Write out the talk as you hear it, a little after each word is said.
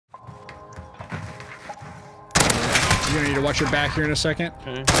You're gonna need to watch your back here in a second.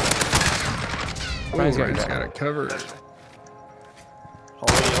 Mm-hmm. Oh, he's got it covered.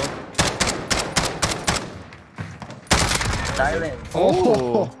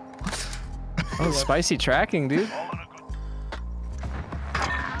 Oh. Oh, spicy tracking, dude.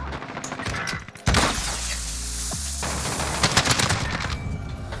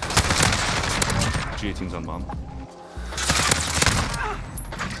 G18's on bomb.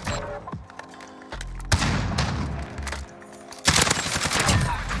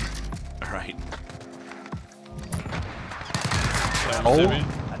 All right. Oh.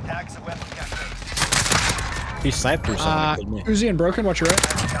 He sniped through something. Uzi and Broken, watch your right.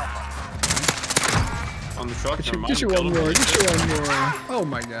 On the truck. Get you one more. Get you one more. Oh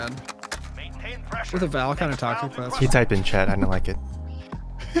my god. With a Val, kind of toxic. But He typed in chat. I don't like it.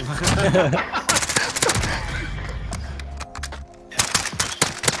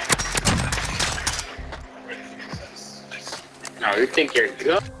 No, you think you're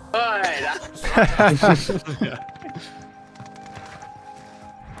good.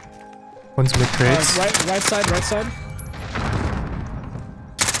 One's mid crates. Right side, right side.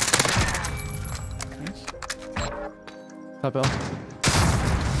 Top L.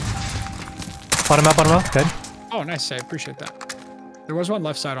 Bottom out, dead. Oh, nice save. Appreciate that. There was one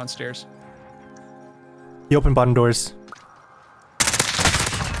left side on stairs. He opened bottom doors.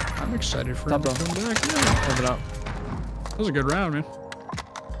 I'm excited for him to come back. Yeah. Open up. That was a good round, man.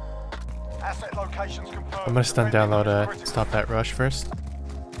 I'm gonna stun down low to stop that rush first.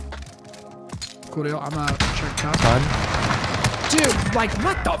 Cool deal. I'm out. Check top. Done. Dude, like,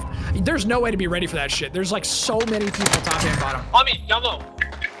 what the? There's no way to be ready for that shit. There's like so many people top and bottom. On me, yellow.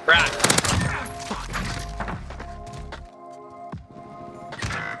 Brad.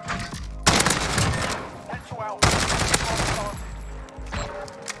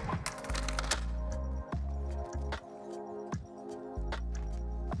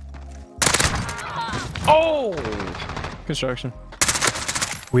 Oh! Construction.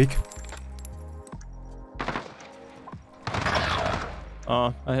 Weak.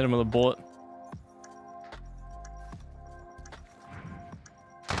 Oh, I hit him with a bullet.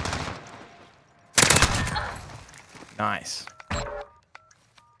 Nice.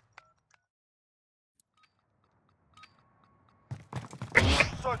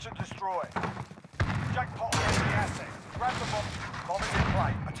 Search and destroy. Jackpot on the asset. Grab the bomb. Bomb is in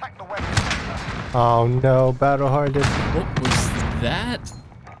play. Attack the weapon. Oh no, battle hardened. What was that?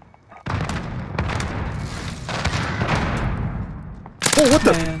 Oh, what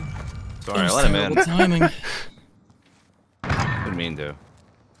the? Man. Sorry, let him in. Timing. Didn't mean to.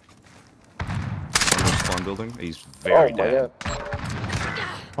 Spawn building. He's very dead.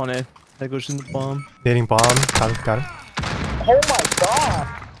 On it. That goes in the bomb. Nading bomb. Got him. Oh my god!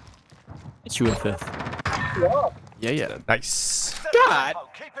 It's you in fifth. Yeah. Nice. God!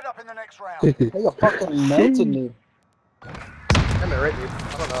 Keep it up in the next round. They fucking melted me. I'm right, dude. I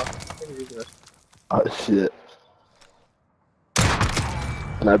don't know. Oh shit.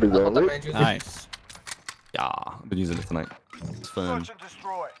 Can I be ready? Nice. Yeah, I've been using it tonight. It's fun. Search and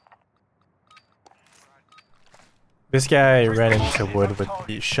destroy. This guy ran into wood with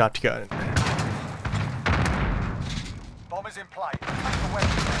the shotgun. Bomb is in play. Attack the weapon.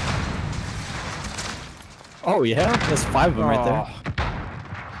 Oh yeah, there's 5 of them right there.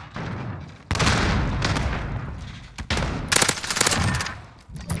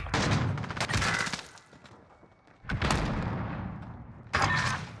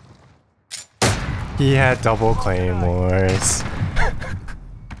 He had double claymores.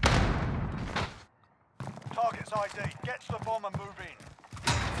 Target's ID. Get to the bomb and move in.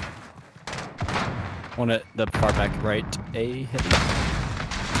 One at the far back right. A hit.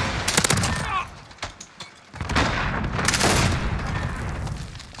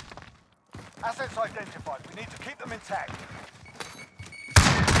 Assets identified. We need to keep them intact.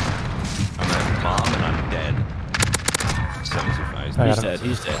 I'm at the bomb and I'm dead. 75. I He's got him. dead.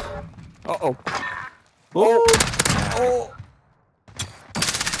 He's dead. Uh-oh. Oh! Oh!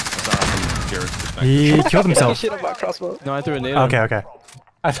 That's awesome. Jared's perspective. He killed himself. Shit on my crossbow. No, I threw a nade on him. Okay.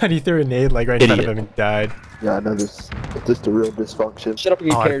 I thought he threw a nade like right in front of him and died. Yeah, I know this. It's just a real dysfunction. Shut up and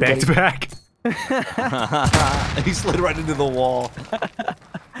get Oh, carried, back buddy. to back. He slid right into the wall.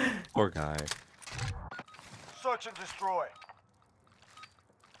 Poor guy. Search and destroy.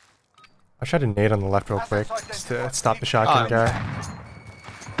 I tried to nade on the left real quick just to stop the shotgun guy.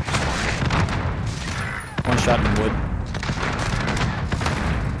 One shot in wood.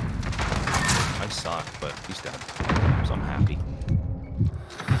 I suck, but he's dead. So I'm happy.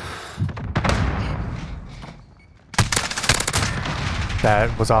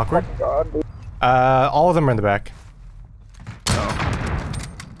 That was awkward. All of them are in the back.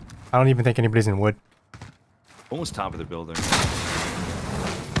 I don't even think anybody's in wood. Almost top of the building.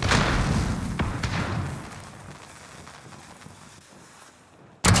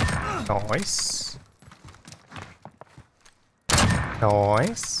 Nice.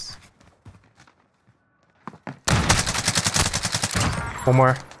 Nice. One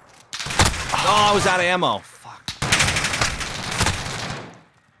more. Oh, I was out of ammo. Fuck.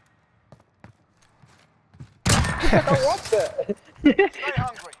 I don't want that. Stay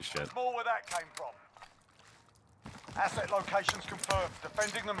hungry. Shit. There's more where that came from. Asset locations confirmed.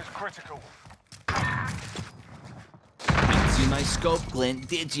 Defending them is critical. Didn't see my scope, Glenn,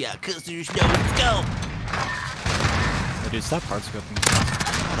 did ya? Cause there's no scope. Oh, dude, stop hard scoping.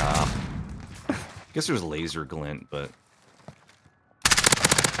 Guess there's laser glint, but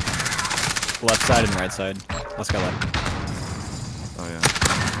Left side and right side. Let's go left. oh yeah.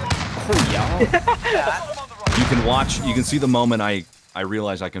 Oh yeah. You can watch. You can see the moment I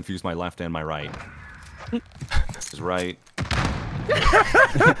realize I confused my left and my right. It's right.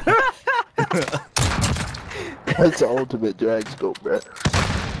 That's the ultimate drag scope, bro.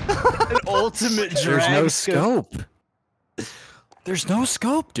 An ultimate drag. There's no scope. There's no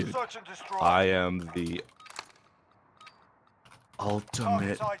scope, dude. Search and destroy. I am the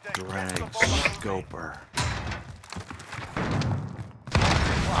ultimate drag scoper.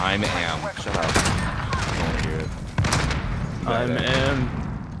 I'm am. Shut up. I don't wanna hear it. I'm am.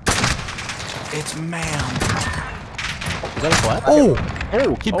 It's ma'am. Is that a flat? Oh!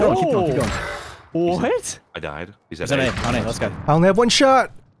 Keep going, keep going, keep going. What? I died. He's He's at on A. A, on A, let's go. I only have one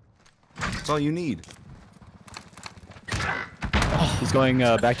shot. That's all you need. He's going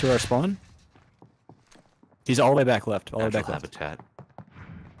back to our spawn. He's all the way back left, all the way back Natural left. habitat.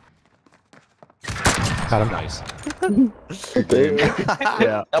 Got him. Nice.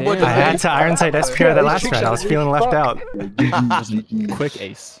 Yeah. I had to iron sight SPR that last round. I was feeling left out. Quick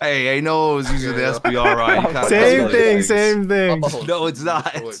ace. Hey, I know I was using the SBR right. Same thing, same thing. No, it's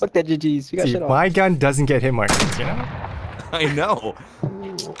not. Fuck that GG's. You got See, shit on. my gun doesn't get hit markers, you know? I know.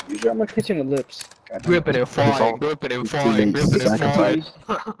 Usually I'm gonna hit you in the lips. Gripping and flying, gripping and flying, gripping and flying.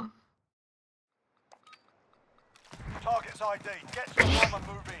 Target's ID. Get to the bomb and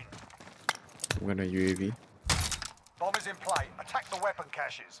move in. I'm gonna UAV. Bomb is in play. Attack the weapon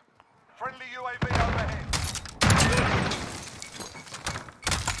caches. Friendly UAV overhead.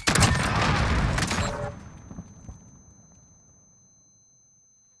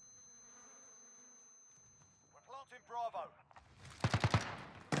 We're planting Bravo.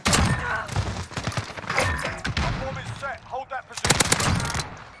 Bomb is set. Hold that position.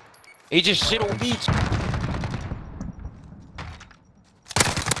 He just shit on beach.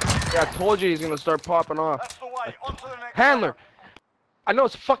 Yeah, I told you he's gonna start popping off. That's the way. On to the next Handler! round. I know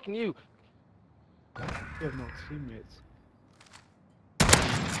it's fucking you. You have no teammates.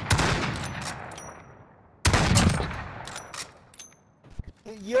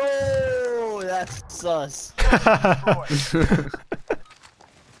 Yo, that's sus.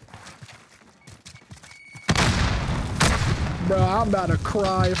 Bro, I'm about to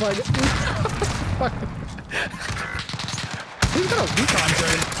cry if I get... Who's got a recon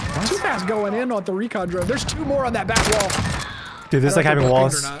drone? Too fast going in on the recon drone. There's two more on that back wall. Dude, this is like having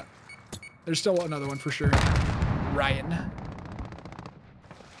walls. There's still another one for sure. Ryan.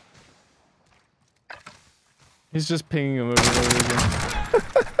 He's just pinging him over and over again.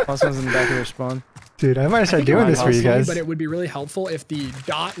 Last one's in the back of their spawn. Dude, I might start doing this for you guys. But it would be really helpful if the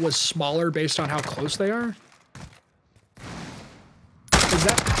dot was smaller based on how close they are. Is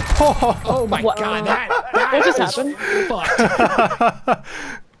that? Oh my god, that just was happened? fucked.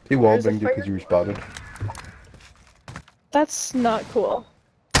 He wallbanged you because you responded. That's not cool.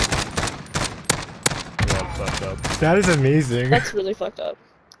 That is amazing. That's really fucked up.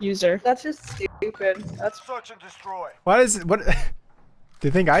 User. That's just stupid. That's search and destroy. Why is what? Do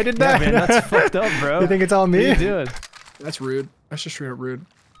you think I did that? Yeah, man, that's fucked up, bro. You think it's all me? What are you doing? That's rude. That's just straight up rude.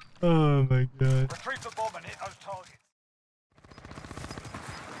 Oh my god. Retrieve the bomb and hit those targets.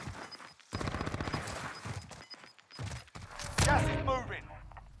 Gas is moving.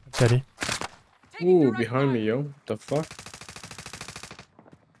 Teddy. Ooh, behind me, yo. The fuck?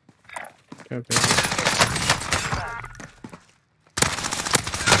 Okay.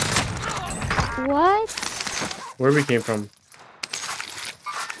 What? Where we came from?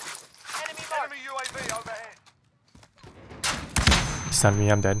 Enemy UAV overhead. Stun me,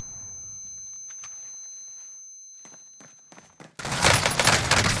 I'm dead.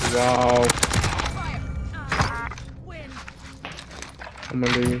 Wow. I'm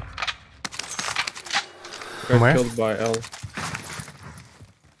under you. Got Where? killed by L.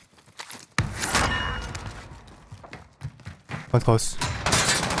 One close.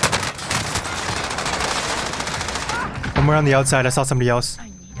 Somewhere on the outside, I saw somebody else.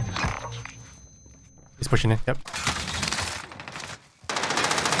 He's pushing it, yep.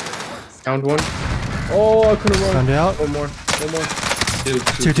 Downed one. Oh, I couldn't run. Found out. One more. Two.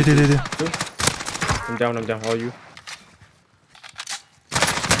 I'm down. All you.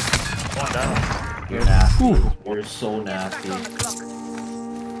 One down. You're nasty. You're so nasty.